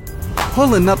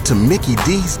Pulling up to Mickey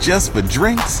D's just for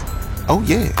drinks? Oh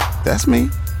yeah, that's me.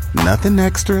 Nothing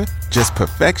extra, just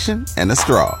perfection and a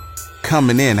straw.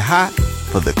 Coming in hot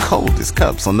for the coldest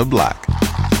cups on the block.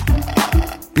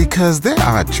 Because there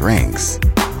are drinks.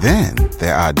 Then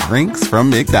there are drinks from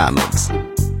McDonald's.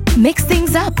 Mix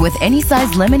things up with any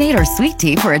size lemonade or sweet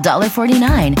tea for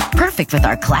 $1.49. Perfect with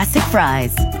our classic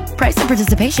fries. Price and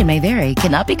participation may vary.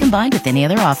 Cannot be combined with any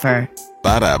other offer.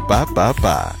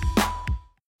 Ba-da-ba-ba-ba.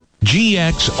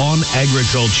 GX on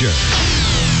Agriculture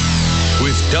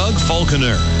with Doug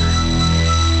Falconer.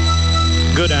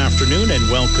 Good afternoon and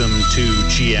welcome to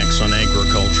GX on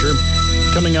Agriculture.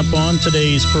 Coming up on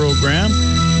today's program,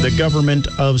 the government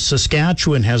of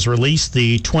Saskatchewan has released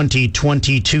the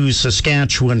 2022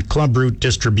 Saskatchewan clubroot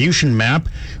distribution map,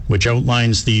 which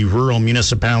outlines the rural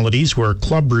municipalities where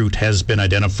clubroot has been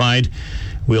identified.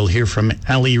 We'll hear from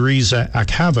Ali Reza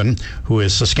Akhavan, who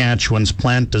is Saskatchewan's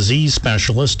plant disease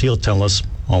specialist. He'll tell us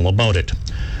all about it.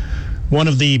 One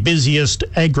of the busiest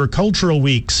agricultural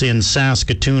weeks in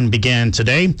Saskatoon began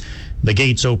today. The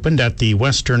gates opened at the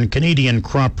Western Canadian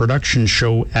Crop Production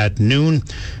Show at noon.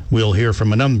 We'll hear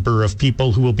from a number of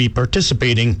people who will be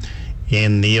participating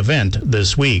in the event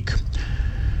this week.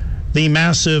 The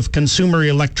massive Consumer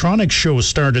Electronics Show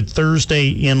started Thursday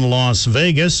in Las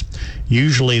Vegas.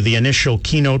 Usually the initial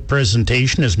keynote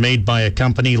presentation is made by a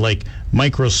company like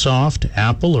Microsoft,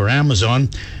 Apple, or Amazon.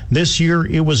 This year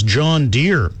it was John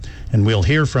Deere, and we'll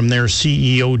hear from their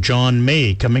CEO, John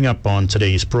May, coming up on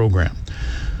today's program.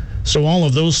 So all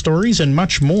of those stories and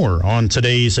much more on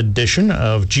today's edition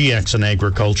of GX and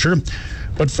Agriculture.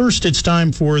 But first, it's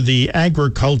time for the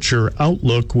Agriculture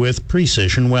Outlook with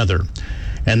Precision Weather.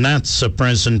 And that's a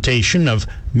presentation of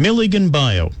Milligan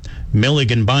Bio.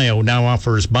 Milligan Bio now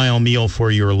offers biomeal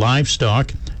for your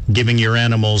livestock, giving your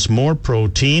animals more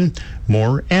protein,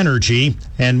 more energy,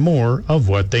 and more of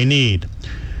what they need.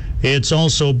 It's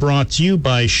also brought to you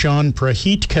by Sean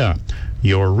Prahitka,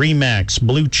 your REMAX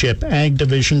Blue Chip Ag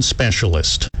Division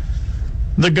Specialist.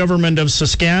 The government of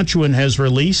Saskatchewan has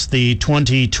released the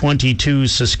 2022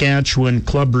 Saskatchewan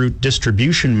clubroot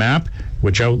distribution map,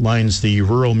 which outlines the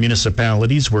rural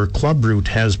municipalities where clubroot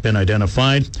has been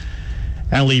identified.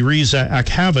 Ali Reza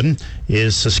Akhavan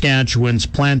is Saskatchewan's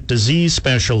plant disease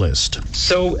specialist.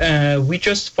 So we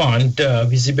just found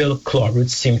visible clubroot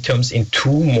symptoms in 2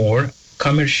 more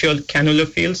commercial canola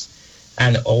fields,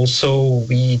 and also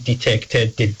we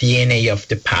detected the DNA of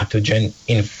the pathogen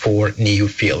in 4 new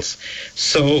fields.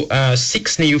 So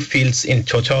 6 new fields in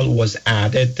total was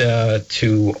added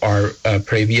to our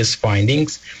previous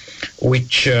findings,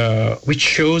 which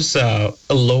shows a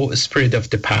low spread of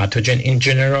the pathogen in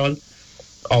general.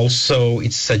 Also,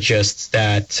 it suggests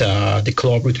that the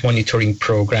clubroot monitoring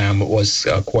program was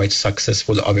quite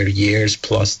successful over years,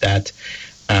 plus that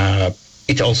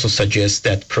it also suggests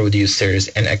that producers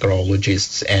and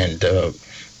agrologists and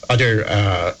other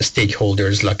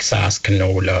stakeholders like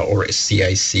Saskanola or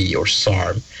CIC or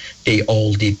SARM, they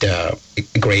all did a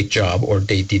great job, or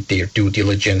they did their due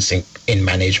diligence in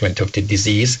management of the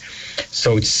disease.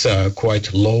 So it's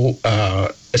quite low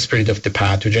spread of the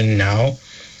pathogen now.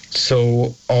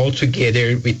 So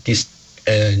altogether with these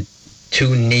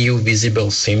 2 new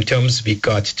visible symptoms, we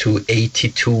got to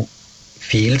 82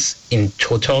 fields in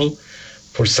total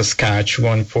for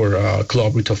Saskatchewan for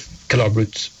clubroot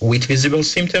with visible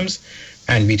symptoms,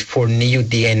 and with 4 new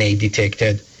DNA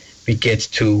detected, we get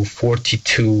to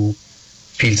 42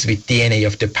 fields with DNA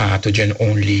of the pathogen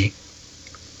only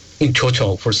in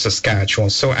total for Saskatchewan.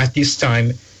 So at this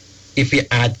time, if we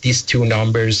add these 2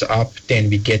 numbers up, then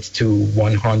we get to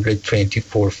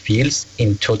 124 fields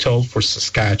in total for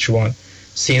Saskatchewan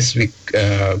since we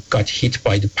got hit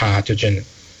by the pathogen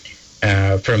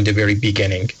from the very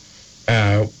beginning.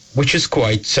 Which is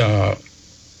still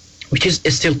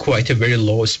quite a very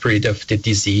low spread of the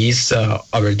disease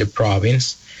over the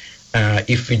province.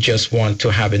 If we just want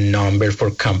to have a number for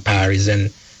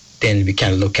comparison, then we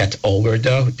can look at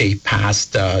Alberta. They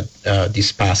passed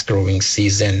this past growing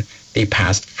season, they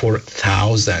passed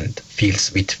 4,000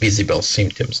 fields with visible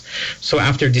symptoms. So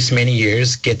after this many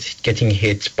years getting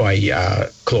hit by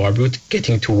clubroot,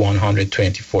 getting to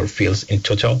 124 fields in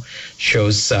total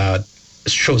shows a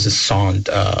sound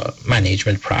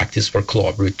management practice for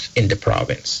clubroot in the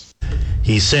province.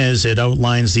 He says it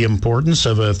outlines the importance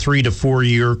of a 3 to 4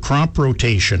 year crop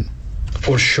rotation.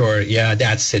 For sure, yeah,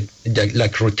 that's it.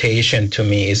 Like rotation to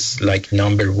me is like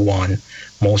number 1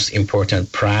 most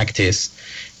important practice.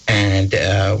 And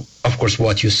of course,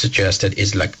 what you suggested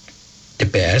is like the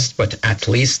best, but at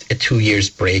least a 2 years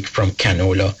break from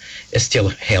canola still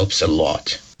helps a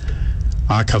lot.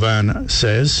 Akhavan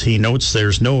says he notes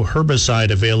there's no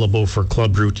herbicide available for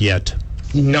clubroot yet.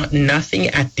 Nothing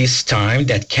at this time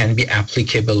that can be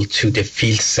applicable to the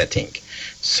field setting.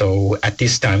 So at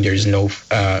this time, there is no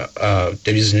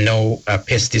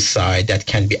pesticide that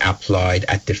can be applied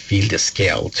at the field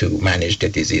scale to manage the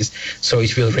disease. So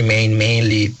it will remain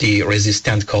mainly the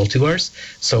resistant cultivars.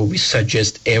 So we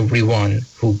suggest everyone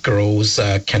who grows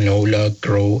canola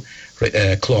grow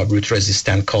clubroot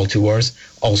resistant cultivars,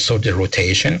 also the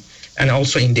rotation. And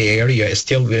also in the area,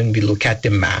 still when we look at the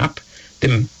map,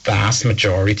 the vast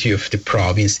majority of the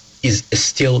province is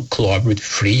still clubroot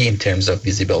free in terms of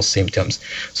visible symptoms.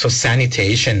 So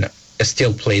sanitation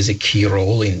still plays a key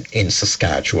role in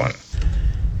Saskatchewan.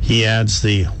 He adds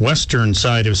the western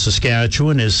side of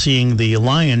Saskatchewan is seeing the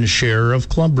lion's share of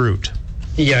clubroot.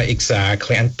 Yeah,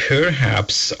 exactly. And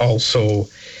perhaps also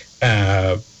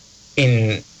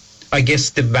I guess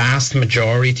the vast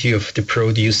majority of the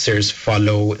producers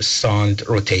follow sound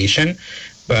rotation.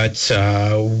 But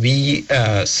we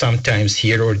sometimes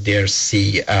here or there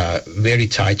see very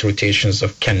tight rotations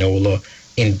of canola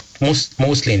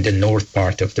mostly in the north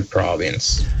part of the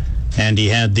province. And he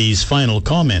had these final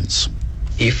comments.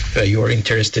 If you're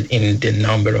interested in the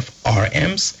number of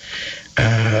RMs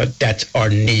that are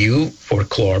new for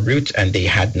clubroot and they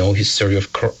had no history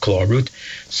of clubroot,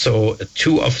 so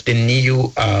 2 of the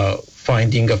new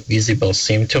finding of visible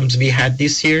symptoms we had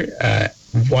this year,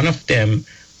 one of them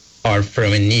are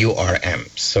from a new RM.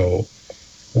 So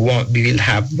we will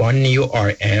have 1 new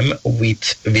RM with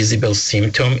visible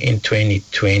symptom in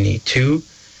 2022,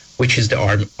 which is the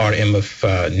RM of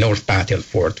North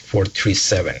Battleford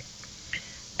 437.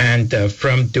 And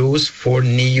from those 4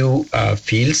 new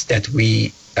fields that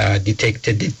we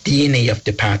detected the DNA of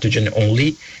the pathogen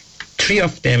only, 3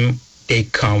 of them, they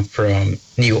come from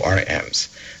new RMs.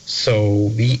 So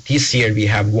this year we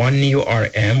have 1 new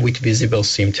RM with visible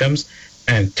symptoms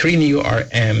and 3 new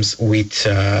RMs with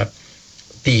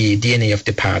the DNA of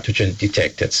the pathogen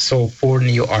detected. So 4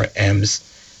 new RMs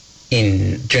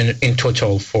in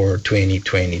total for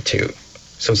 2022.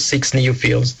 So 6 new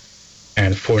fields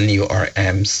and 4 new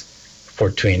RMs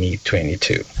for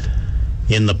 2022.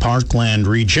 In the Parkland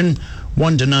region,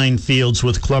 1 to 9 fields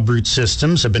with clubroot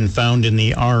systems have been found in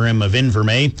the RM of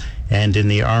Invermay and in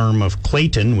the RM of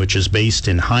Clayton, which is based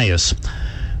in Hyas.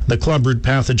 The clubroot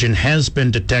pathogen has been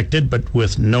detected, but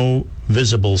with no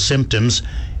visible symptoms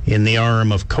in the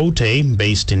RM of Cote,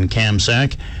 based in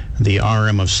Kamsack, the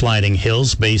RM of Sliding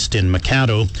Hills, based in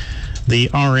Mikado, the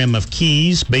RM of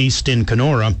Keys, based in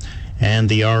Kenora, and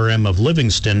the RM of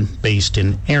Livingston, based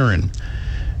in Erin.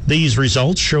 These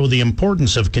results show the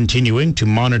importance of continuing to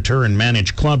monitor and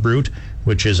manage clubroot,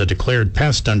 which is a declared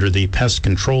pest under the Pest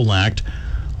Control Act.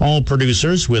 All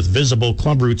producers with visible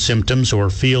clubroot symptoms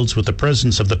or fields with the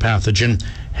presence of the pathogen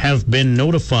have been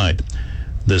notified.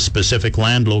 The specific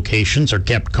land locations are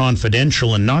kept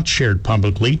confidential and not shared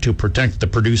publicly to protect the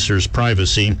producer's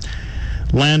privacy.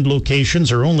 Land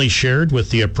locations are only shared with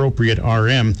the appropriate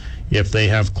RM if they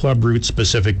have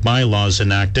clubroot-specific bylaws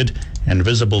enacted and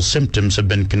visible symptoms have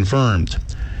been confirmed.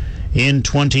 In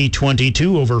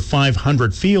 2022, over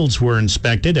 500 fields were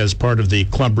inspected as part of the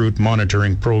clubroot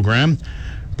monitoring program.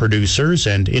 Producers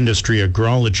and industry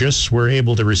agrologists were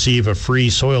able to receive a free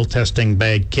soil testing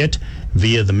bag kit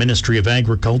via the Ministry of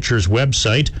Agriculture's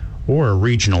website or a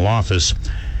regional office.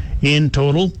 In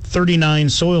total, 39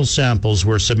 soil samples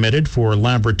were submitted for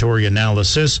laboratory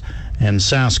analysis, and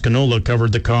Saskanola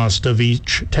covered the cost of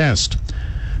each test.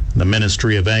 The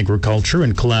Ministry of Agriculture,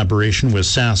 in collaboration with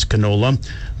Saskanola,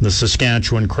 the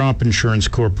Saskatchewan Crop Insurance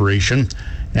Corporation,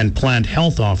 and plant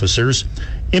health officers,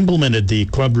 implemented the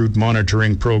clubroot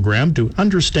monitoring program to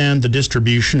understand the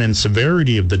distribution and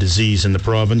severity of the disease in the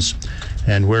province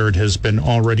and where it has been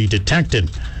already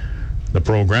detected. The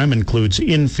program includes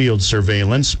in-field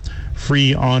surveillance,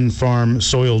 free on-farm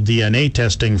soil DNA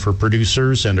testing for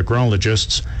producers and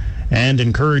agrologists, and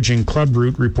encouraging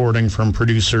clubroot reporting from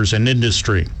producers and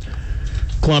industry.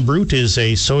 Clubroot is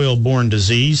a soil-borne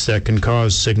disease that can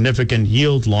cause significant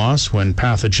yield loss when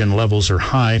pathogen levels are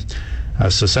high, a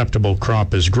susceptible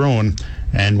crop is grown,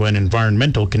 and when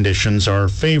environmental conditions are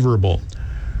favorable.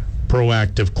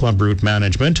 Proactive clubroot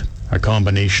management, a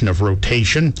combination of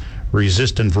rotation,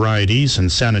 resistant varieties,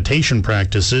 and sanitation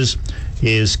practices,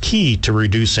 is key to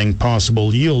reducing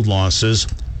possible yield losses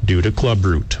due to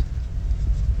clubroot.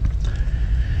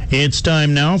 It's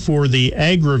time now for the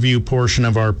Ag Review portion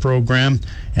of our program,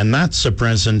 and that's a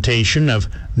presentation of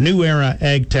New Era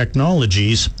Ag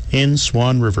Technologies in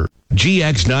Swan River.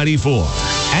 GX94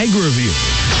 Ag Review.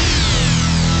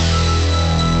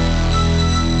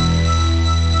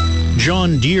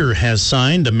 John Deere has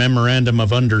signed a memorandum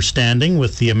of understanding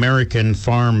with the American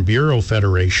Farm Bureau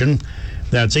Federation.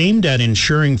 that's aimed at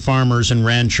ensuring farmers and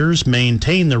ranchers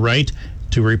maintain the right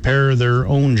to repair their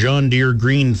own John Deere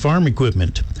green farm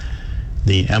equipment.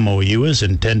 The MOU is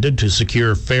intended to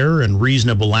secure fair and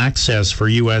reasonable access for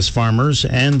U.S. farmers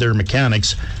and their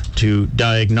mechanics to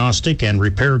diagnostic and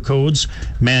repair codes,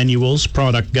 manuals,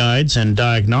 product guides, and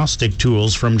diagnostic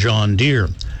tools from John Deere.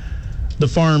 The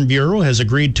Farm Bureau has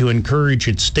agreed to encourage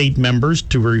its state members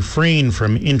to refrain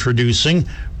from introducing,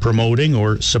 promoting,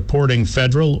 or supporting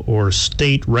federal or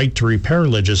state right-to-repair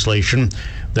legislation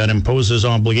that imposes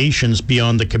obligations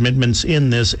beyond the commitments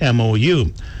in this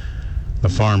MOU. The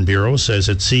Farm Bureau says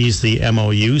it sees the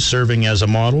MOU serving as a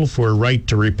model for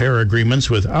right-to-repair agreements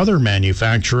with other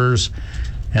manufacturers,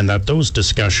 and that those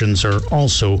discussions are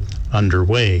also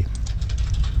underway.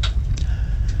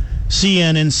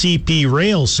 CN and CP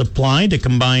Rail supplied a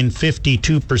combined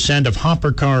 52% of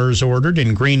hopper cars ordered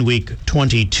in Green Week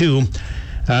 22,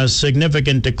 a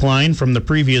significant decline from the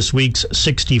previous week's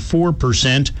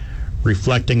 64%,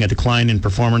 reflecting a decline in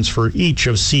performance for each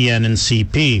of CN and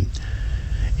CP.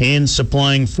 In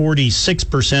supplying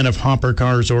 46% of hopper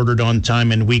cars ordered on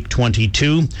time in week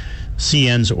 22,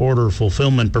 CN's order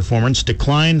fulfillment performance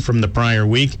declined from the prior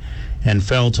week and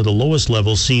fell to the lowest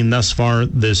level seen thus far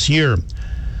this year.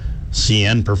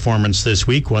 CN performance this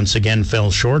week once again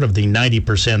fell short of the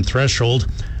 90% threshold,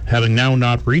 having now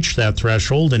not reached that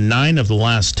threshold in 9 of the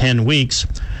last 10 weeks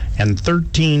and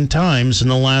 13 times in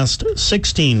the last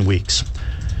 16 weeks.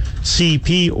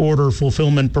 CP order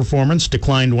fulfillment performance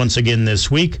declined once again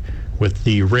this week, with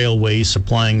the railway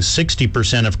supplying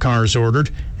 60% of cars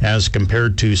ordered as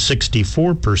compared to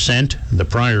 64% the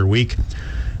prior week.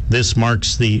 This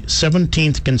marks the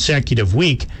 17th consecutive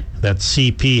week that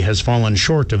CP has fallen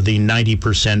short of the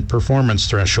 90% performance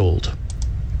threshold.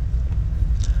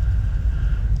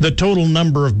 The total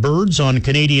number of birds on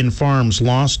Canadian farms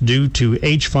lost due to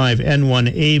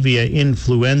H5N1 avia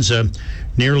influenza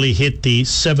nearly hit the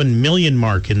 7 million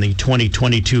mark in the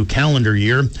 2022 calendar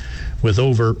year, with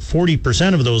over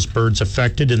 40% of those birds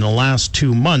affected in the last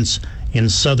 2 months in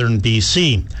southern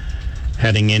BC.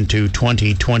 Heading into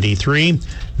 2023,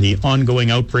 the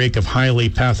ongoing outbreak of highly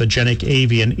pathogenic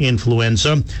avian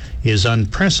influenza is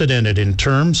unprecedented in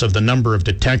terms of the number of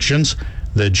detections,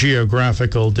 the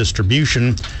geographical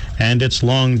distribution, and its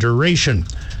long duration.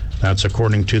 That's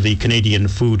according to the Canadian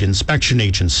Food Inspection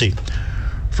Agency.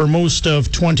 For most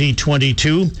of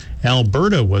 2022,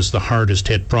 Alberta was the hardest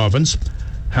hit province.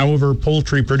 However,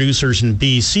 poultry producers in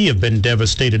BC have been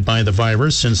devastated by the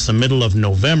virus since the middle of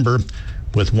November,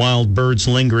 with wild birds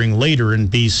lingering later in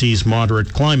BC's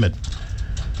moderate climate.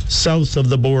 South of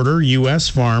the border, U.S.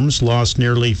 farms lost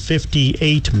nearly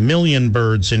 58 million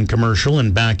birds in commercial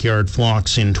and backyard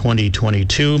flocks in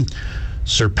 2022,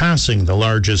 surpassing the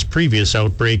largest previous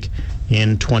outbreak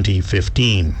in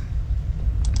 2015.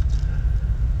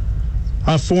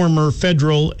 A former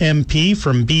federal MP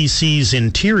from BC's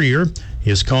interior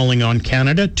is calling on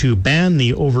Canada to ban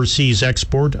the overseas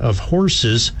export of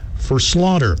horses for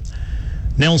slaughter.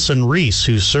 Nelson Rees,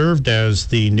 who served as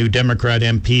the New Democrat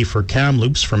MP for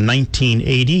Kamloops from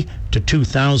 1980 to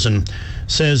 2000,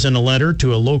 says in a letter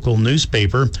to a local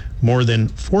newspaper more than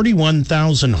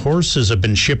 41,000 horses have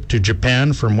been shipped to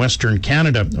Japan from Western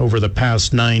Canada over the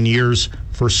past 9 years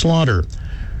for slaughter.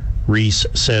 Rees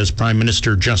says Prime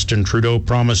Minister Justin Trudeau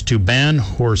promised to ban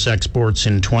horse exports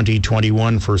in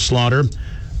 2021 for slaughter,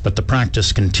 but the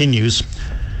practice continues.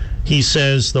 He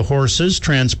says the horses,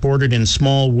 transported in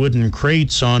small wooden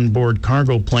crates on board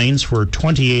cargo planes for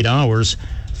 28 hours,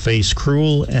 face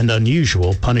cruel and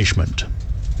unusual punishment.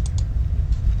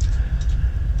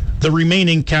 The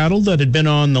remaining cattle that had been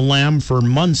on the lam for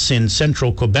months in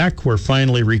central Quebec were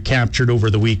finally recaptured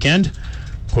over the weekend.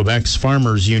 Quebec's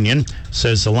Farmers Union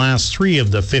says the last 3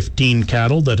 of the 15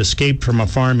 cattle that escaped from a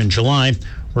farm in July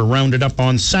were rounded up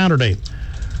on Saturday.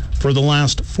 For the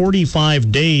last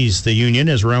 45 days, the union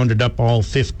has rounded up all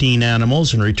 15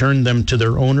 animals and returned them to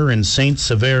their owner in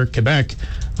Saint-Sever, Quebec,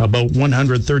 about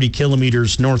 130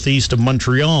 kilometers northeast of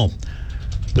Montreal.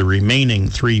 The remaining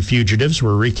 3 fugitives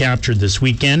were recaptured this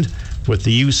weekend with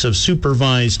the use of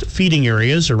supervised feeding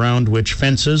areas around which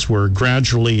fences were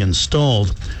gradually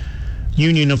installed.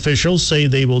 Union officials say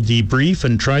they will debrief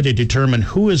and try to determine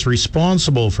who is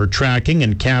responsible for tracking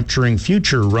and capturing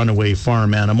future runaway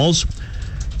farm animals.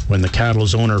 When the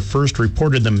cattle's owner first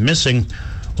reported them missing,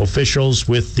 officials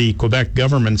with the Quebec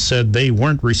government said they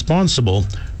weren't responsible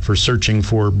for searching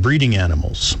for breeding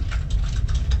animals.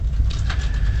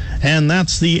 And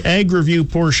that's the Ag Review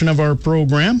portion of our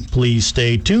program. Please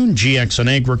stay tuned. GX on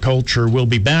Agriculture will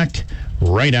be back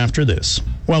right after this.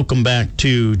 Welcome back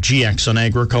to GX on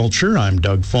Agriculture. I'm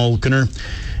Doug Falconer.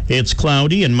 It's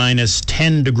cloudy and minus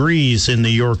 10 degrees in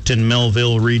the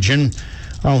Yorkton-Melville region.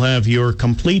 I'll have your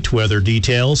complete weather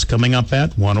details coming up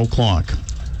at 1 o'clock.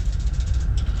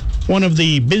 One of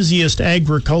the busiest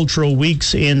agricultural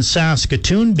weeks in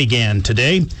Saskatoon began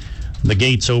today. The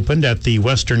gates opened at the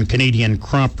Western Canadian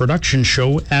Crop Production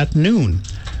Show at noon.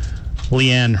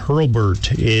 Leanne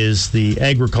Hurlbert is the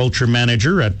agriculture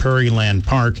manager at Prairieland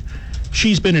Park.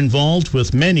 She's been involved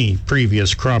with many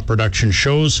previous crop production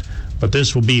shows, but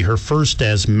this will be her first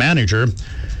as manager.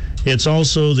 It's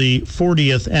also the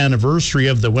 40th anniversary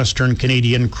of the Western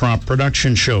Canadian Crop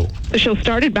Production Show. The show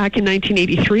started back in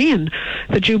 1983 in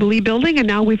the Jubilee Building, and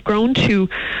now we've grown to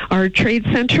our trade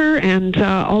center and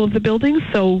all of the buildings.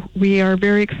 So we are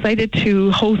very excited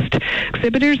to host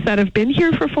exhibitors that have been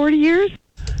here for 40 years.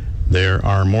 There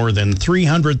are more than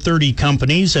 330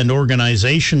 companies and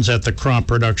organizations at the Crop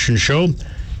Production Show,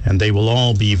 and they will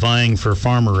all be vying for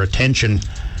farmer attention.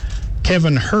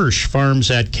 Kevin Hirsch farms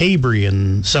at Cabri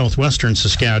in southwestern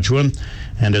Saskatchewan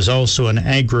and is also an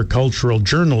agricultural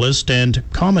journalist and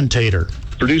commentator.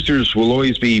 Producers will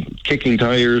always be kicking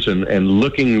tires and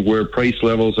looking where price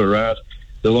levels are at.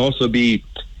 They'll also be,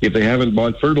 if they haven't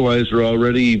bought fertilizer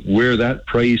already, where that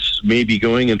price may be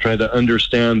going and try to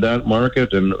understand that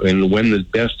market and when the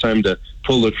best time to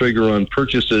pull the trigger on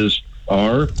purchases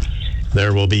are.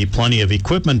 There will be plenty of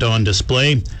equipment on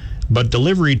display, but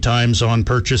delivery times on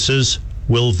purchases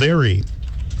will vary.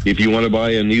 If you want to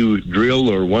buy a new drill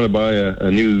or want to buy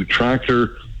a new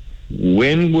tractor,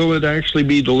 when will it actually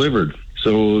be delivered?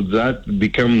 So that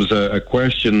becomes a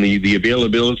question. The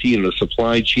availability and the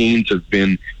supply chains have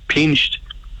been pinched,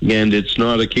 and it's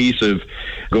not a case of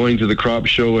going to the crop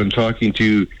show and talking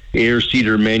to air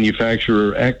seeder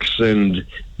manufacturer X and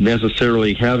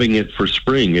necessarily having it for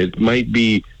spring. It might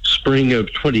be spring of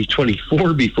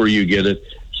 2024 before you get it.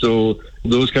 So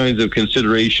those kinds of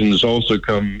considerations also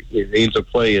come into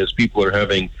play as people are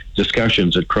having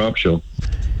discussions at Crop Show.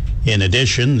 In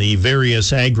addition, the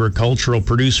various agricultural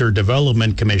producer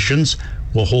development commissions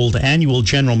will hold annual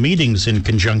general meetings in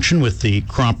conjunction with the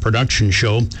Crop Production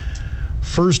Show.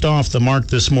 First off the mark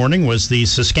this morning was the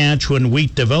Saskatchewan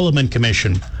Wheat Development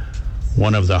Commission.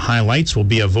 One of the highlights will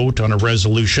be a vote on a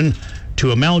resolution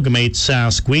to amalgamate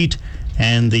Sask Wheat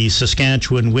and the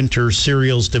Saskatchewan Winter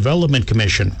Cereals Development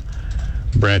Commission.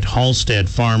 Brett Halstead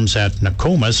farms at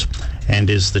Nokomis and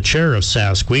is the chair of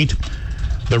Sask Wheat.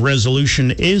 The resolution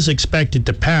is expected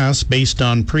to pass based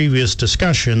on previous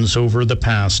discussions over the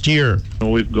past year.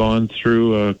 We've gone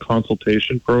through a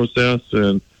consultation process,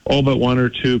 and all but one or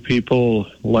two people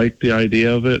liked the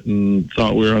idea of it and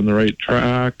thought we were on the right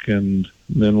track, and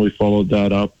then we followed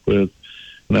that up with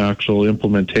an actual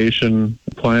implementation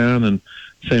plan, and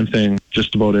same thing,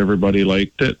 just about everybody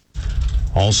liked it.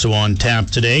 Also on tap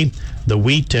today, the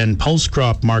wheat and pulse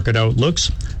crop market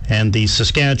outlooks and the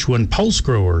Saskatchewan Pulse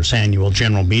Growers annual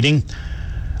general meeting.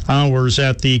 Hours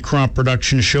at the Crop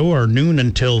Production Show are noon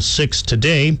until 6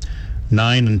 today,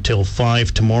 9 until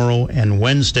 5 tomorrow and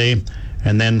Wednesday,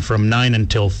 and then from 9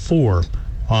 until 4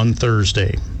 on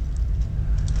Thursday.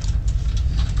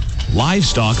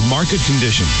 Livestock market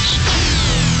conditions.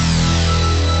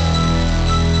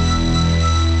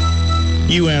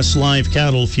 U.S. live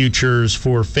cattle futures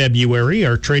for February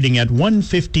are trading at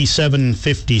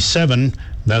 157.57.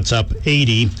 That's up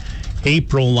 80.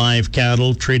 April live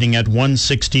cattle trading at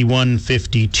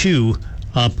 161.52,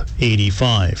 up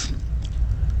 85.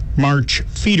 March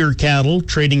feeder cattle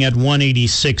trading at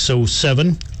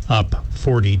 186.07, up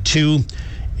 42.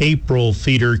 April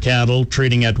feeder cattle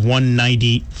trading at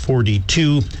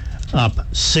 190.42, up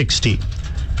 60.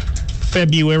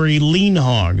 February lean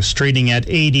hogs trading at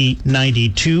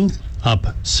 80.92,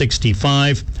 up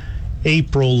 65.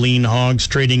 April lean hogs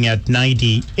trading at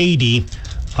 90.80,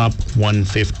 up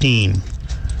 115.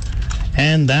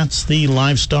 And that's the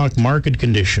livestock market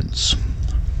conditions.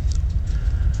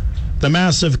 The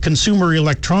massive Consumer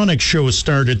Electronics Show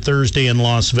started Thursday in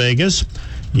Las Vegas.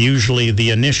 Usually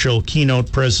the initial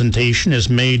keynote presentation is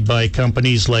made by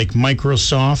companies like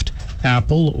Microsoft,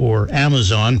 Apple, or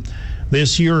Amazon.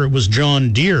 This year it was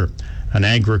John Deere, an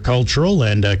agricultural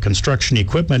and construction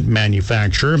equipment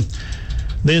manufacturer.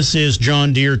 This is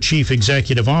John Deere Chief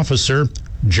Executive Officer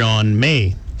John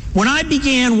May. When I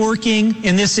began working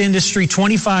in this industry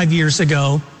 25 years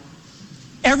ago,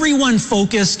 everyone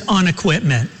focused on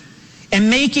equipment and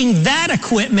making that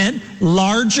equipment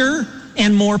larger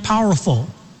and more powerful.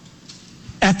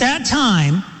 At that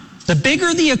time, the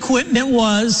bigger the equipment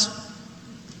was,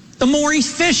 the more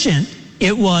efficient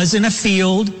it was in a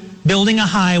field, building a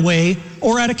highway,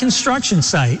 or at a construction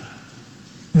site.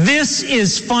 This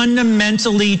is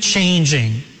fundamentally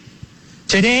changing.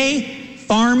 Today,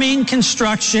 farming,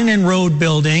 construction, and road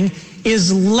building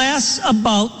is less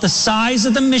about the size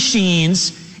of the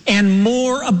machines and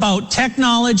more about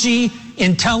technology,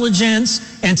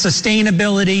 intelligence, and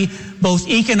sustainability, both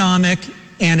economic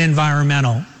and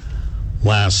environmental.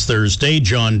 Last Thursday,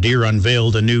 John Deere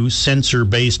unveiled a new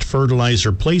sensor-based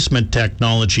fertilizer placement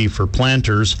technology for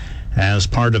planters as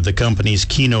part of the company's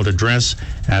keynote address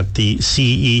at the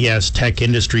CES Tech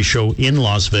Industry Show in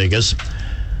Las Vegas.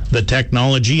 The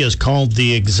technology is called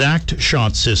the Exact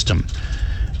Shot System.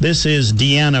 This is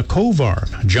Deanna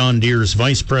Kovar, John Deere's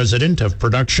Vice President of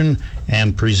Production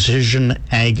and Precision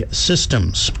Ag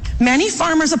Systems. Many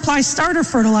farmers apply starter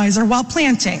fertilizer while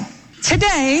planting.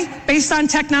 Today, based on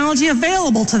technology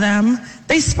available to them,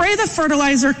 they spray the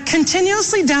fertilizer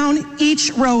continuously down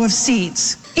each row of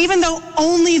seeds, even though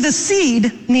only the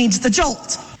seed needs the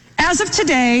jolt. As of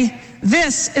today,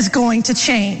 this is going to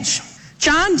change.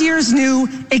 John Deere's new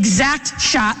Exact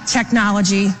Shot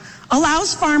technology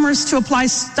allows farmers to apply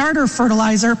starter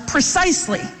fertilizer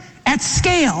precisely, at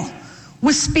scale,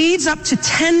 with speeds up to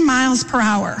 10 miles per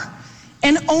hour,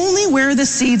 and only where the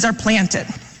seeds are planted.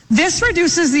 This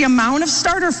reduces the amount of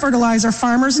starter fertilizer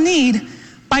farmers need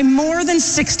by more than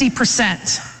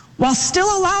 60%, while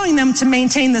still allowing them to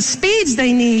maintain the speeds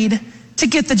they need to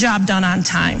get the job done on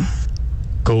time.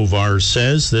 Kovar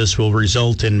says this will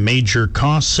result in major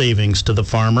cost savings to the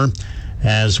farmer,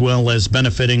 as well as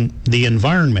benefiting the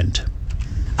environment.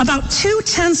 About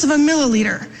 0.2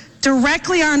 milliliter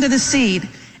directly onto the seed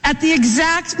at the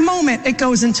exact moment it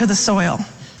goes into the soil.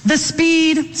 The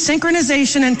speed,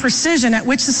 synchronization, and precision at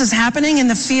which this is happening in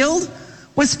the field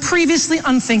was previously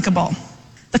unthinkable.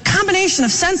 The combination of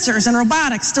sensors and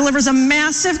robotics delivers a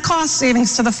massive cost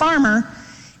savings to the farmer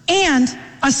and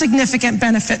a significant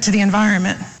benefit to the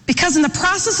environment. Because in the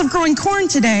process of growing corn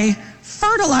today,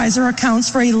 fertilizer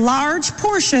accounts for a large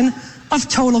portion of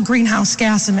total greenhouse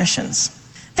gas emissions.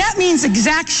 That means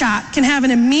Exact Shot can have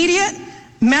an immediate,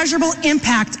 measurable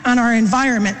impact on our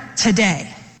environment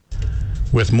today.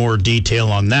 With more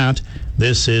detail on that,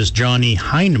 this is Johnny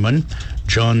Heineman,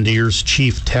 John Deere's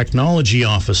Chief Technology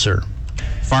Officer.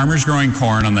 Farmers growing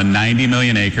corn on the 90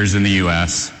 million acres in the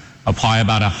U.S. apply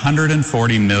about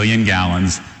 140 million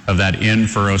gallons of that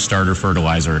in-furrow starter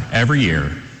fertilizer every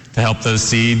year to help those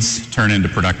seeds turn into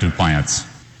productive plants.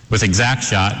 With Exact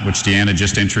Shot, which Deanna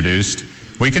just introduced,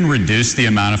 we can reduce the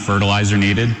amount of fertilizer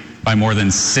needed by more than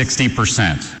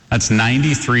 60%. That's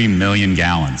 93 million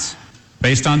gallons.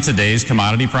 Based on today's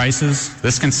commodity prices,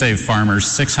 this can save farmers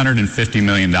 $650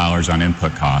 million on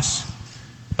input costs.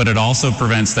 But it also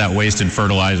prevents that wasted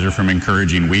fertilizer from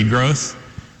encouraging weed growth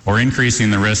or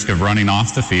increasing the risk of running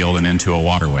off the field and into a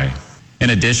waterway. In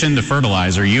addition to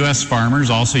fertilizer, U.S. farmers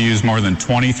also use more than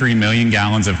 23 million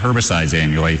gallons of herbicides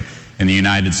annually in the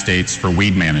United States for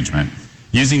weed management.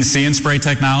 Using See and Spray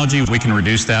technology, we can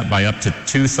reduce that by up to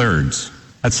 2/3.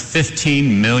 That's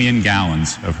 15 million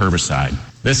gallons of herbicide.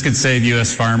 This could save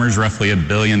U.S. farmers roughly $1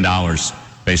 billion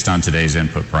based on today's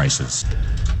input prices.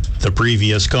 The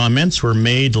previous comments were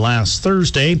made last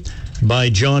Thursday by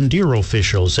John Deere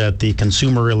officials at the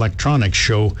Consumer Electronics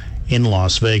Show in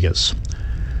Las Vegas.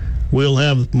 We'll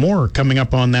have more coming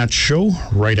up on that show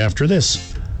right after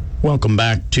this. Welcome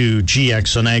back to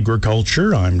GX on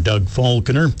Agriculture. I'm Doug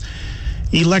Falconer.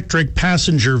 Electric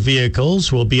passenger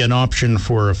vehicles will be an option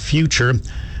for a future,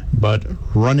 but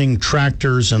running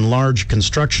tractors and large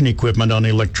construction equipment on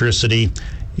electricity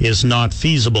is not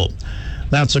feasible.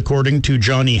 That's according to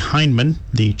Johnny Heineman,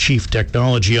 the Chief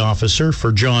Technology Officer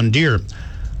for John Deere.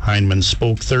 Heineman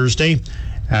spoke Thursday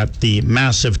at the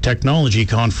Massive Technology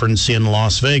Conference in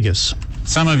Las Vegas.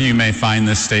 Some of you may find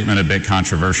this statement a bit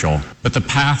controversial, but the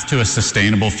path to a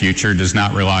sustainable future does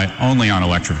not rely only on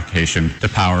electrification to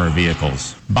power our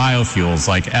vehicles. Biofuels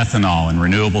like ethanol and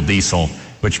renewable diesel,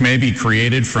 which may be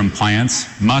created from plants,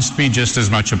 must be just as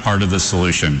much a part of the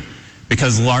solution,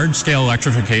 because large-scale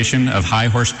electrification of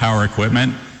high-horsepower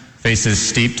equipment faces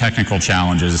steep technical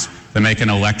challenges that make an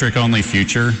electric-only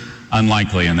future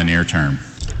unlikely in the near term.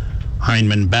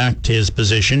 Heineman backed his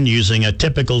position using a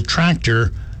typical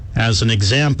tractor as an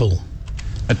example.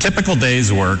 A typical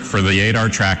day's work for the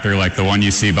 8R tractor, like the one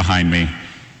you see behind me,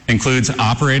 includes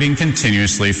operating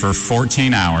continuously for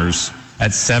 14 hours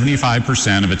at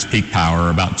 75% of its peak power,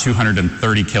 about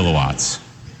 230 kilowatts.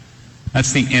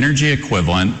 That's the energy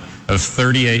equivalent of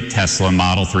 38 Tesla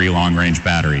Model 3 long-range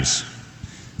batteries.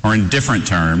 Or in different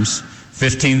terms,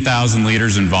 15,000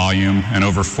 liters in volume and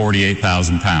over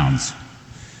 48,000 pounds.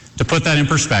 To put that in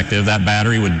perspective, that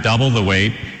battery would double the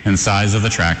weight and size of the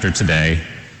tractor today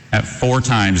at 4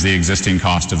 times the existing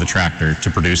cost of the tractor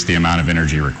to produce the amount of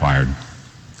energy required.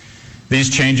 These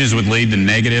changes would lead to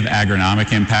negative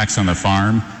agronomic impacts on the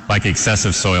farm, like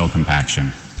excessive soil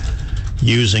compaction.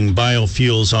 Using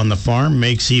biofuels on the farm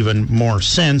makes even more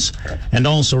sense and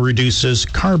also reduces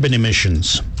carbon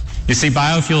emissions. You see,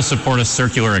 biofuels support a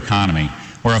circular economy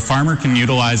where a farmer can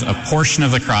utilize a portion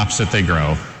of the crops that they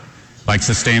grow, like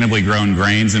sustainably grown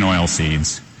grains and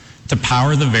oilseeds, to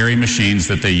power the very machines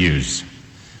that they use.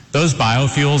 Those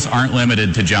biofuels aren't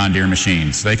limited to John Deere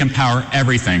machines. They can power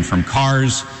everything from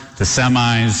cars to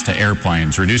semis to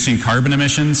airplanes, reducing carbon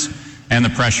emissions and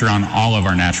the pressure on all of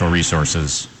our natural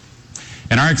resources.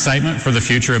 And our excitement for the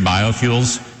future of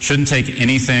biofuels shouldn't take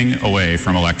anything away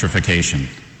from electrification.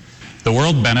 The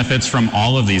world benefits from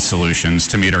all of these solutions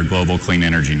to meet our global clean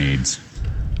energy needs.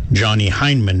 Johnny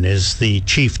Heineman is the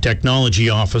Chief Technology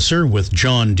Officer with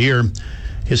John Deere.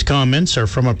 His comments are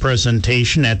from a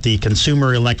presentation at the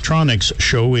Consumer Electronics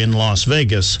Show in Las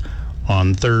Vegas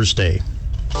on Thursday.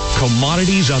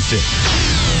 Commodities Update.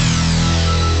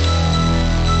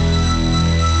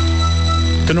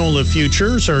 Canola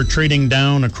futures are trading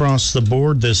down across the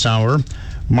board this hour.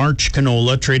 March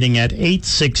canola trading at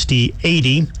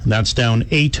 $8.60.80. That's down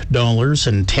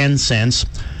 $8.10.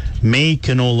 May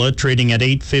canola trading at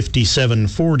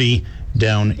 $8.57.40,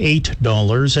 down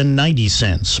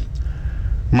 $8.90.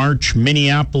 March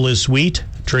Minneapolis wheat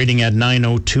trading at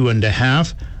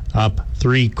 $9.02.5, up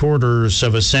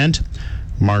 3/4 cent.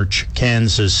 March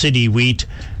Kansas City wheat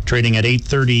trading at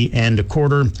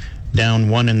 $8.30 down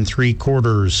 1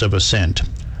 3/4 cent.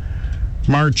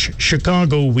 March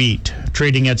Chicago wheat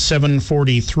trading at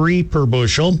 $7.43 per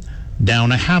bushel,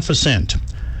 down 1/2 cent.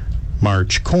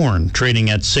 March corn trading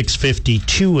at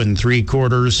 $6.52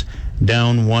 3/4,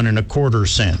 down 1 1/4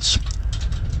 cents.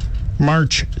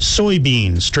 March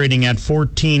soybeans trading at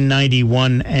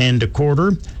 $14.91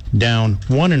 1/4, down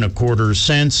 1 1/4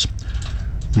 cents.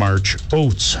 March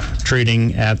oats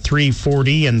trading at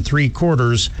 $3.40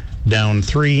 3/4, down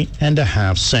 3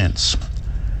 1/2 cents.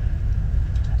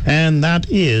 And that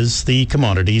is the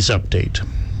commodities update.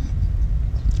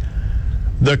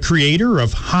 The creator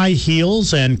of High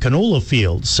Heels and Canola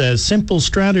Fields says simple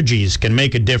strategies can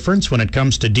make a difference when it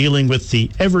comes to dealing with the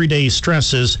everyday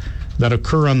stresses that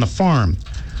occur on the farm.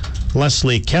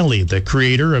 Leslie Kelly, the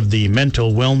creator of the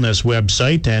mental wellness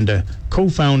website and a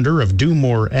co-founder of Do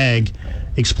More Ag,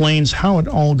 explains how it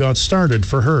all got started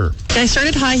for her. I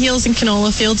started High Heels and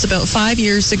Canola Fields about 5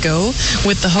 years ago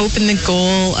with the hope and the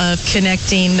goal of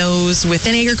connecting those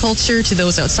within agriculture to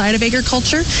those outside of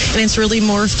agriculture. And it's really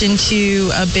morphed into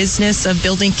a business of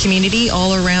building community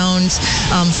all around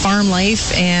farm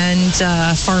life and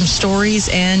farm stories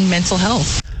and mental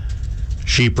health.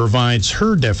 She provides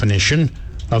her definition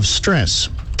of stress.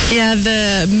 Yeah,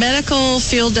 the medical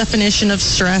field definition of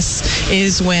stress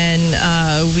is when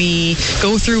we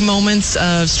go through moments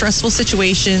of stressful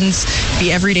situations,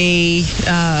 the everyday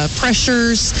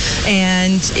pressures,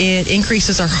 and it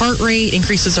increases our heart rate,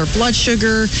 increases our blood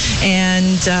sugar,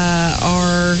 and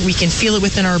we can feel it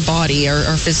within our body,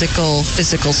 our physical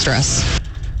stress.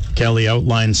 Kelly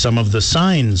outlines some of the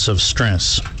signs of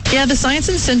stress. Yeah, the signs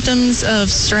and symptoms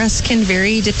of stress can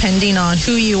vary depending on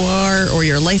who you are or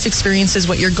your life experiences,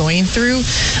 what you're going through.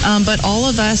 But all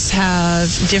of us have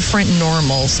different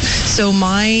normals. So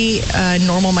my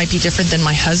normal might be different than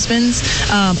my husband's,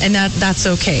 and that's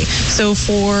okay. So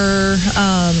for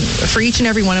each and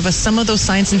every one of us, some of those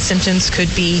signs and symptoms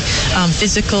could be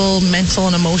physical, mental,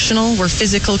 and emotional. Where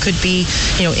physical could be,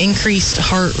 increased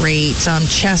heart rate,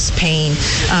 chest pain,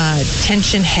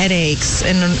 tension, headaches,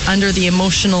 and under the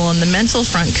emotional and the mental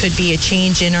front could be a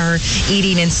change in our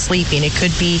eating and sleeping. It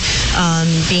could be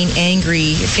being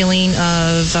angry, feeling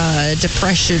of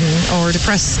depression or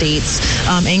depressed states,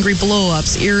 angry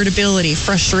blow-ups, irritability,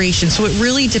 frustration. So it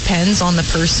really depends on the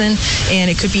person,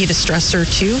 and it could be the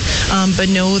stressor too. But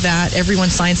know that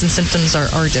everyone's signs and symptoms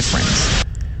are different.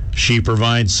 She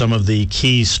provides some of the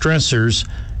key stressors,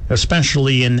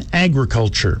 especially in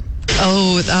agriculture.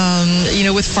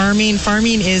 With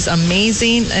farming is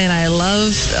amazing, and I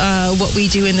love what we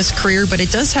do in this career, but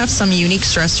it does have some unique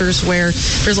stressors where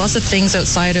there's lots of things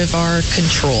outside of our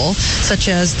control, such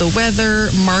as the weather,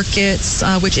 markets,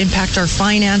 which impact our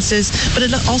finances, but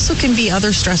it also can be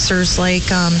other stressors like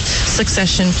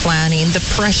succession planning, the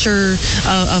pressure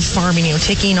of farming,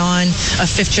 taking on a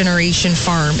fifth-generation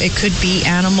farm. It could be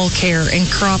animal care and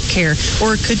crop care,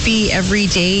 or it could be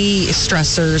everyday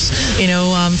stressors,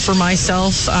 for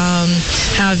myself,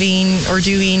 having or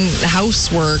doing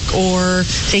housework or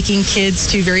taking kids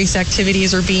to various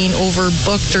activities or being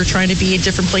overbooked or trying to be at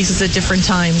different places at different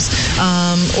times.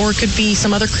 Or it could be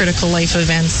some other critical life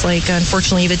events like,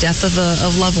 unfortunately, the death of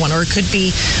a loved one, or it could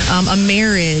be a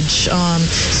marriage.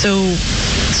 So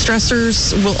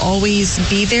stressors will always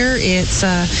be there. It's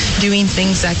doing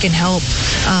things that can help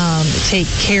take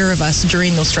care of us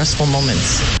during those stressful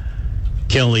moments.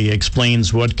 Kelly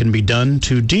explains what can be done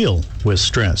to deal with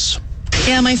stress.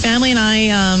 Yeah, my family and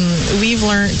I, we've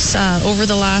learned over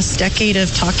the last decade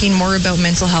of talking more about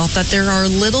mental health that there are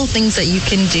little things that you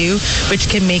can do which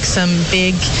can make some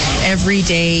big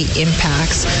everyday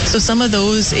impacts. So some of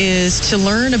those is to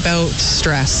learn about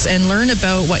stress and learn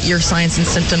about what your signs and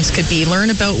symptoms could be.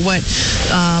 Learn about what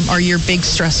are your big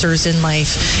stressors in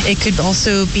life. It could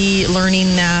also be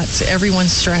learning that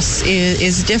everyone's stress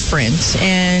is different,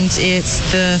 and it's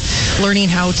the learning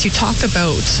how to talk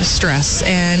about stress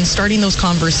and starting those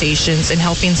conversations and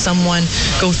helping someone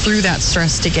go through that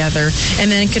stress together. And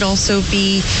then it could also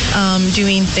be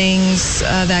doing things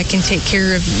that can take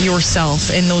care of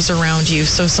yourself and those around you.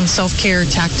 So some self-care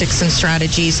tactics and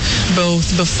strategies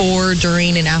both before,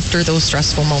 during, and after those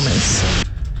stressful moments.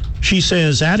 She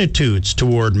says attitudes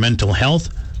toward mental health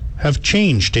have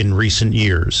changed in recent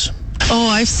years. Oh,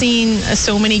 I've seen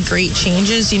so many great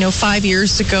changes. 5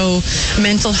 years ago,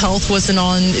 mental health wasn't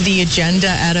on the agenda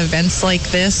at events like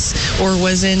this, or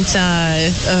wasn't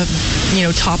a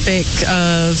topic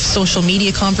of social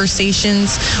media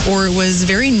conversations, or it was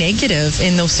very negative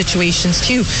in those situations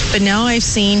too. But now I've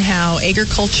seen how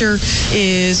agriculture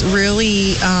is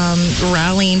really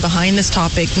rallying behind this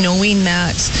topic, knowing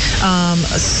that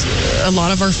a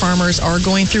lot of our farmers are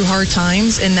going through hard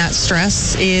times, and that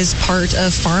stress is part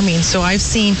of farming. So I've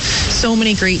seen so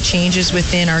many great changes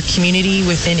within our community,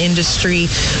 within industry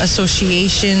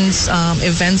associations,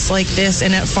 events like this,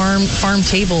 and at farm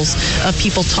tables of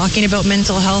people talking about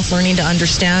mental health, learning to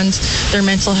understand their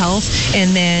mental health,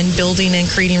 and then building and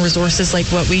creating resources like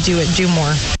what we do at Do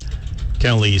More.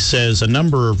 Kelly says a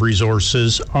number of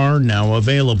resources are now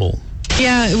available.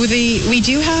 Yeah, we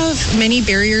do have many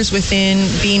barriers within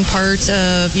being part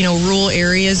of, rural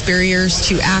areas, barriers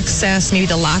to access, maybe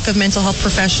the lack of mental health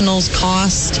professionals,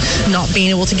 cost, not being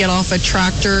able to get off a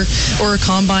tractor or a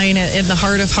combine in the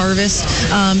heart of harvest.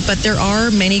 But there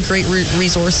are many great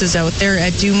resources out there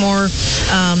at Do More.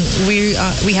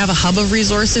 We have a hub of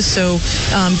resources, so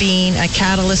being a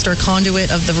catalyst or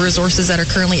conduit of the resources that are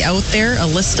currently out there, a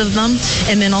list of them,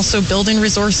 and then also building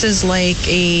resources like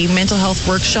a mental health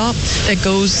workshop that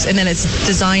goes, and then it's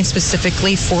designed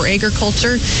specifically for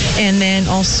agriculture, and then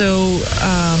also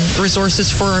resources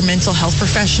for our mental health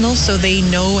professionals so they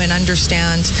know and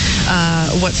understand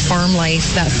what farm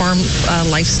life, that farm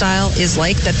lifestyle is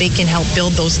like, that they can help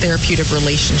build those therapeutic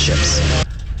relationships.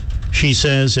 She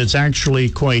says it's actually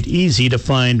quite easy to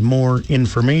find more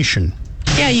information.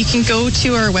 Yeah, you can go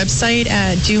to our website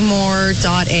at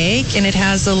domore.ag, and it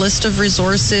has a list of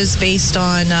resources based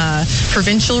on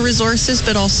provincial resources,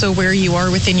 but also where you are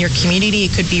within your community.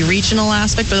 It could be regional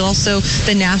aspect, but also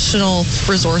the national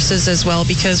resources as well,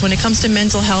 because when it comes to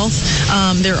mental health,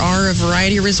 there are a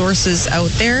variety of resources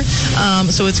out there.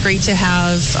 So it's great to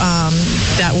have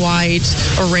that wide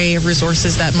array of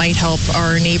resources that might help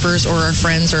our neighbors or our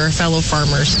friends or our fellow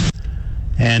farmers.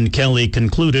 And Kelly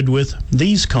concluded with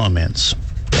these comments.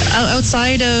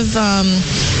 Outside of,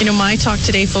 my talk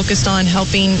today focused on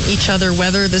helping each other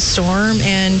weather the storm,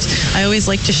 and I always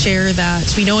like to share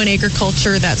that we know in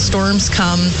agriculture that storms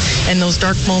come and those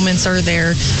dark moments are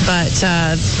there, but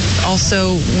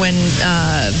also when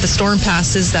the storm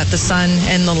passes, that the sun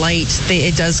and the light,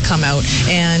 it does come out,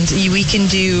 and we can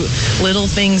do little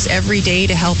things every day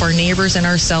to help our neighbors and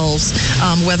ourselves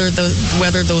weather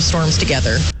those storms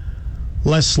together.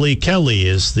 Leslie Kelly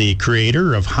is the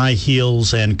creator of High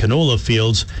Heels and Canola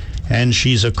Fields, and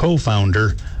she's a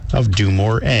co-founder of Do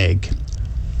More Ag.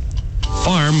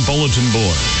 Farm Bulletin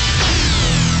Board.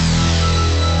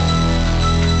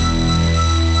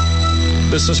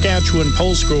 The Saskatchewan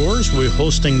Pulse Growers will be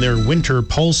hosting their winter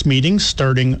pulse meetings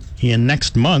starting in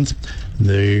next month.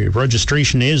 The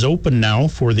registration is open now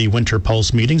for the winter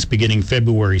pulse meetings beginning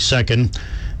February 2nd.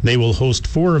 They will host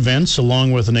 4 events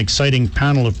along with an exciting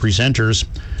panel of presenters.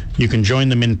 You can join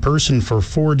them in person for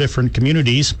 4 different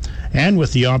communities and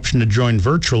with the option to join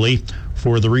virtually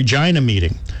for the Regina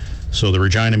meeting. So the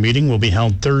Regina meeting will be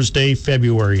held Thursday,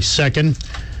 February 2nd.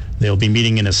 They'll be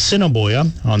meeting in Assiniboia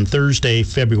on Thursday,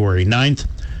 February 9th,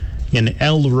 in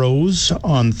Elrose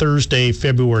on Thursday,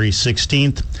 February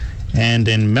 16th, and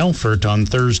in Melfort on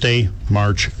Thursday,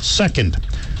 March 2nd.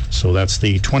 So that's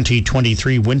the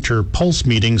 2023 Winter Pulse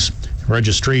meetings.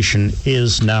 Registration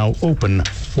is now open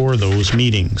for those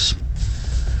meetings.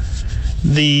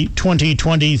 The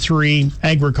 2023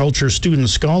 Agriculture Student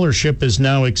Scholarship is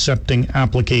now accepting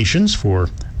applications for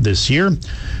this year.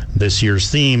 This year's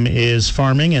theme is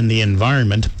farming and the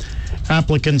environment.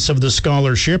 Applicants of the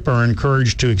scholarship are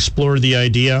encouraged to explore the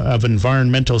idea of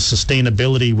environmental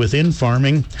sustainability within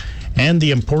farming and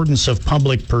the importance of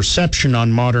public perception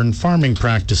on modern farming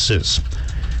practices.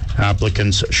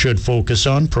 Applicants should focus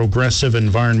on progressive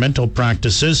environmental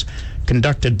practices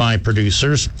conducted by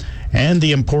producers and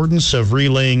the importance of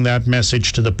relaying that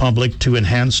message to the public to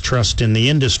enhance trust in the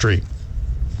industry.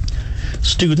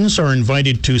 Students are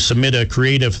invited to submit a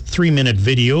creative 3-minute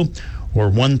video or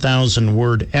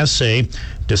 1,000-word essay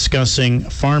discussing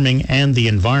farming and the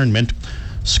environment.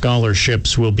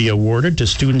 Scholarships will be awarded to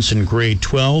students in grade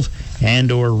 12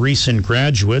 and or recent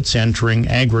graduates entering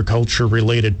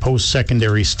agriculture-related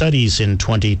post-secondary studies in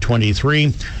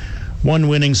 2023. One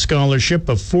winning scholarship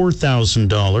of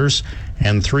 $4,000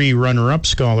 and 3 runner-up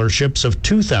scholarships of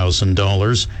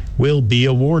 $2,000 will be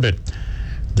awarded.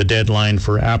 The deadline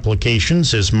for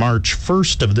applications is March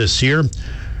 1st of this year.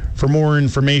 For more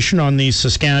information on the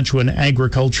Saskatchewan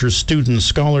Agriculture Student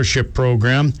Scholarship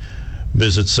Program,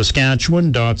 visit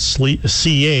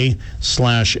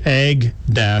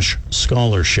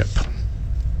saskatchewan.ca/ag-scholarship.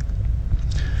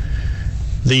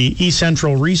 The East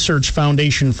Central Research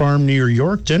Foundation farm near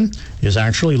Yorkton is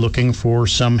actually looking for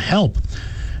some help.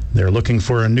 They're looking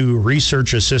for a new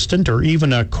research assistant or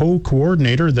even a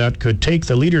co-coordinator that could take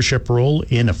the leadership role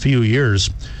in a few years.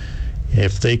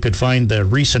 If they could find the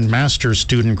recent master's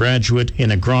student graduate in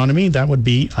agronomy, that would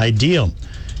be ideal.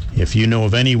 If you know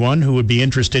of anyone who would be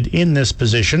interested in this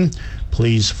position,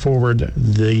 please forward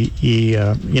the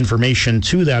information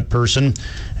to that person,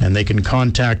 and they can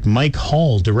contact Mike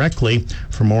Hall directly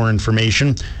for more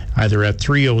information, either at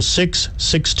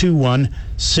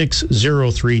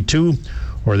 306-621-6032,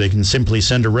 or they can simply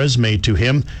send a resume to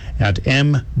him at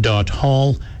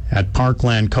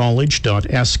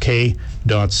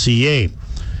m.hall@parklandcollege.sk.ca.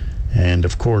 And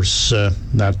of course,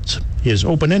 that is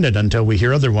open-ended until we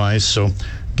hear otherwise, so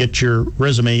get your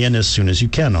resume in as soon as you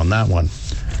can on that one.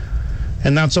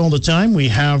 And that's all the time we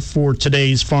have for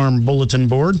today's Farm Bulletin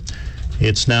Board.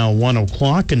 It's now 1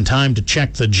 o'clock and time to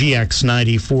check the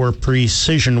GX94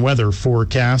 precision weather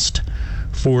forecast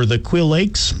for the Quill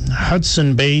Lakes,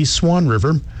 Hudson Bay, Swan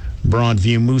River,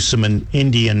 Broadview, Moosomin,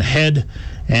 Indian Head,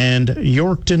 and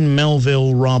Yorkton,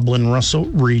 Melville, Roblin, Russell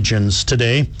regions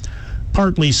today.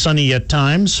 Partly sunny at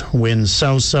times, winds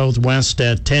south-southwest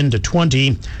at 10 to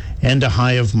 20, and a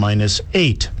high of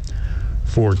 -8.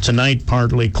 For tonight,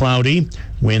 partly cloudy,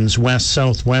 winds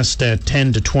west-southwest at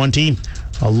 10 to 20,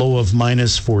 a low of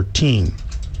 -14.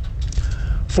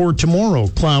 For tomorrow,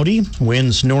 cloudy,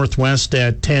 winds northwest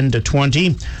at 10 to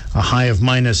 20, a high of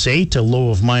 -8, a low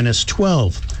of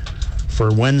 -12. For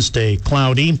Wednesday,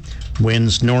 cloudy,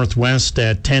 winds northwest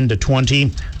at 10 to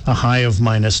 20, a high of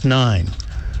 -9.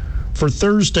 For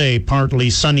Thursday, partly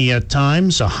sunny at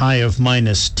times, a high of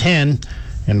 -10,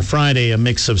 and Friday, a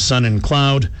mix of sun and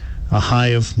cloud, a high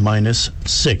of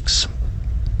 -6.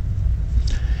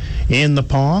 In the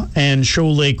Paw and Show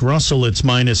Lake Russell, it's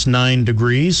 -9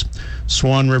 degrees.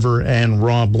 Swan River and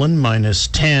Roblin,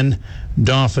 -10.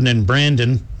 Dauphin and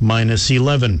Brandon,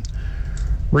 -11.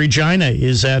 Regina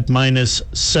is at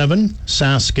 -7.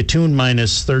 Saskatoon,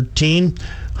 -13.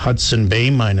 Hudson Bay,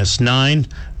 -9.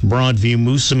 Broadview,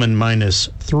 Moosomin,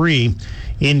 -3.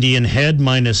 Indian Head,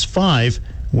 -5.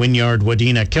 Wynyard,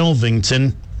 Wadena,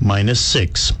 Kelvington,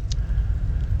 -6.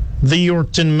 The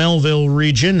Yorkton-Melville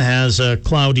region has a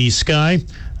cloudy sky,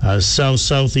 a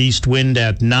south-southeast wind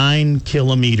at 9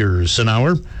 kilometers an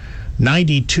hour.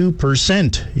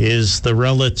 92% is the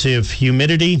relative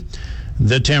humidity.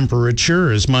 The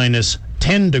temperature is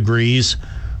 -10 degrees.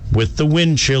 With the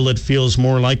wind chill, it feels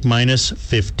more like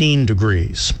 -15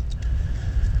 degrees.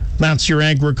 That's your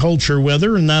agriculture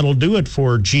weather, and that'll do it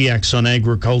for GX on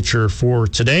Agriculture for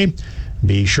today.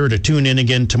 Be sure to tune in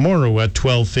again tomorrow at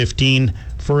 12:15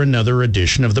 for another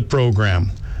edition of the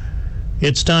program.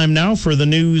 It's time now for the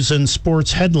news and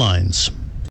sports headlines.